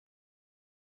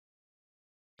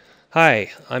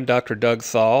Hi, I'm Dr. Doug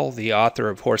Thal, the author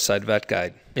of Horseside Vet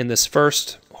Guide. In this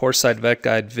first Horseside Vet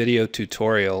Guide video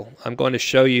tutorial, I'm going to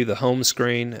show you the home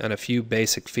screen and a few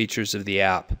basic features of the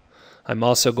app. I'm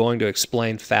also going to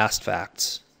explain fast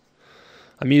facts.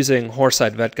 I'm using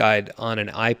Horseside Vet Guide on an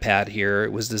iPad here.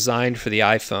 It was designed for the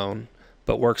iPhone,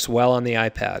 but works well on the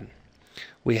iPad.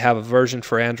 We have a version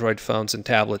for Android phones and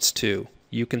tablets too.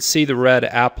 You can see the red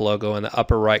app logo in the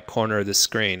upper right corner of the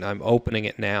screen. I'm opening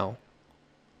it now.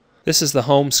 This is the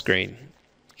home screen.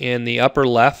 In the upper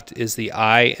left is the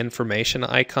eye information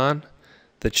icon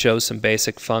that shows some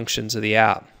basic functions of the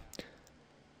app.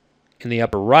 In the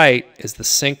upper right is the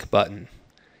sync button.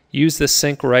 Use the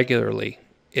sync regularly.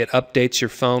 It updates your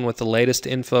phone with the latest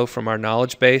info from our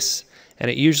knowledge base,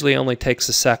 and it usually only takes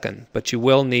a second, but you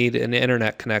will need an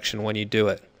internet connection when you do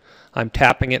it. I'm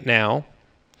tapping it now,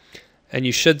 and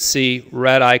you should see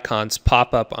red icons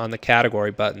pop up on the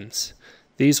category buttons.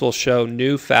 These will show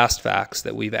new fast facts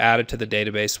that we've added to the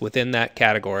database within that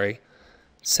category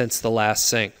since the last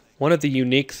sync. One of the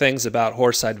unique things about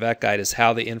Horseside Vet Guide is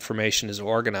how the information is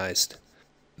organized.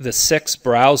 The 6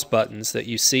 browse buttons that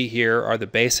you see here are the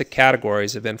basic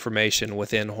categories of information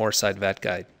within Horseside Vet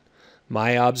Guide.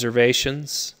 My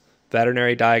Observations,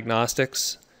 Veterinary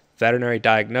Diagnostics, Veterinary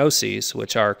Diagnoses,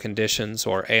 which are conditions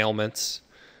or ailments,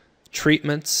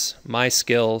 Treatments, My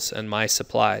Skills, and My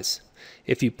Supplies.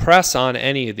 If you press on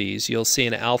any of these, you'll see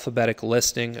an alphabetic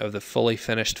listing of the fully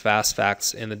finished fast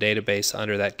facts in the database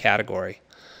under that category.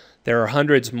 There are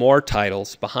hundreds more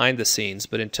titles behind the scenes,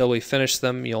 but until we finish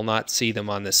them, you'll not see them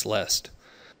on this list.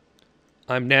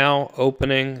 I'm now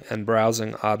opening and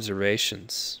browsing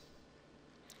observations.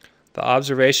 The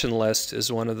observation list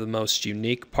is one of the most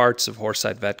unique parts of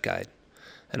Horseside Vet Guide.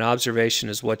 An observation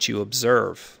is what you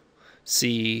observe,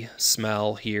 see,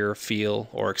 smell, hear, feel,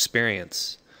 or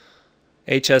experience.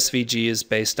 HSVG is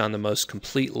based on the most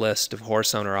complete list of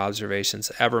horse owner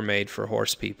observations ever made for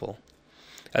horse people.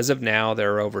 As of now,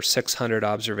 there are over 600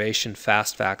 observation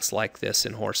fast facts like this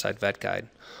in Horseside Vet Guide,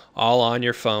 all on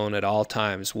your phone at all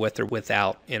times with or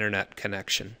without internet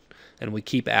connection, and we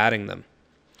keep adding them.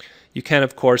 You can,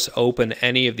 of course, open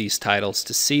any of these titles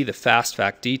to see the fast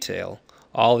fact detail,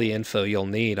 all the info you'll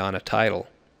need on a title.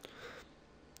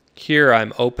 Here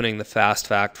I'm opening the fast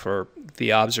fact for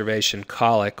the observation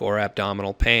colic or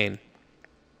abdominal pain.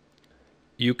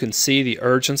 You can see the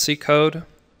urgency code,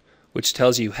 which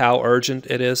tells you how urgent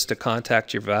it is to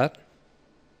contact your vet.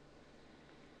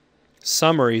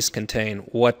 Summaries contain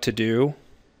what to do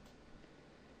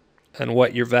and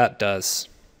what your vet does.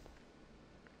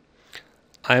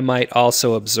 I might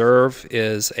also observe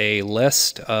is a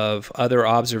list of other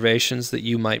observations that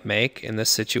you might make in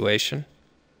this situation.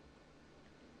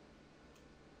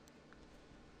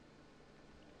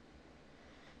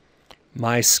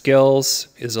 My Skills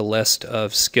is a list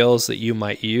of skills that you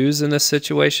might use in this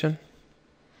situation.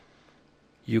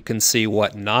 You can see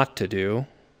what not to do.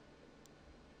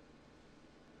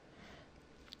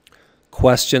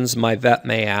 Questions my vet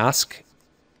may ask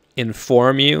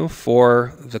inform you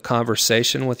for the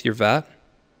conversation with your vet.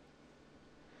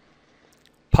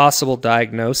 Possible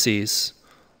diagnoses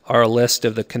are a list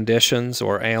of the conditions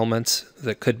or ailments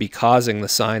that could be causing the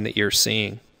sign that you're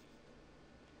seeing.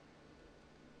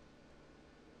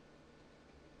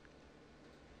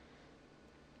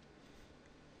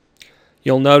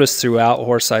 You'll notice throughout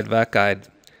Horseside Vet Guide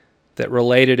that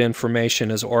related information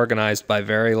is organized by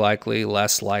very likely,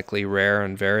 less likely, rare,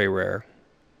 and very rare.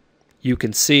 You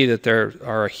can see that there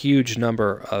are a huge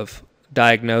number of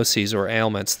diagnoses or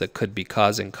ailments that could be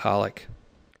causing colic.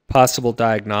 Possible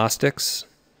diagnostics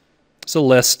is a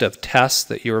list of tests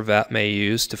that your vet may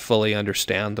use to fully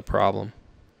understand the problem.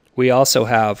 We also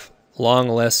have long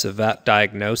lists of vet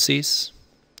diagnoses.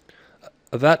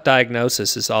 A vet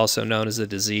diagnosis is also known as a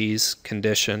disease,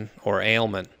 condition, or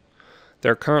ailment.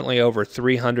 There are currently over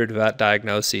 300 vet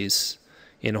diagnoses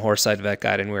in Horseside Vet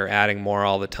Guide, and we're adding more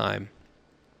all the time.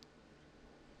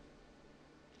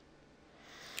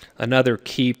 Another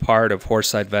key part of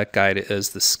Horseside Vet Guide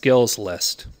is the skills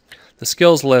list. The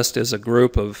skills list is a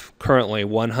group of currently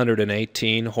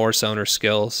 118 horse owner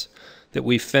skills that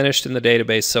we've finished in the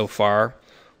database so far,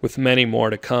 with many more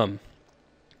to come.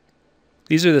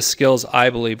 These are the skills I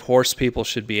believe horse people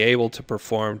should be able to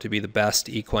perform to be the best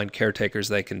equine caretakers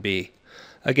they can be.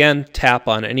 Again, tap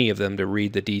on any of them to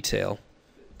read the detail.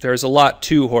 There's a lot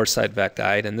to Horseside Vet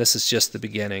Guide, and this is just the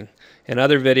beginning. In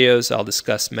other videos, I'll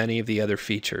discuss many of the other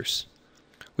features.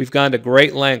 We've gone to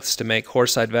great lengths to make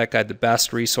Horseside Vet Guide the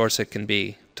best resource it can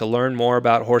be. To learn more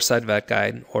about Horseside Vet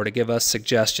Guide or to give us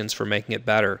suggestions for making it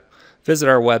better, visit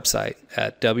our website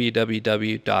at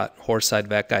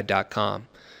www.horsesidevetguide.com.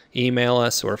 email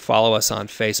us, or follow us on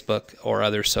Facebook or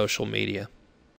other social media.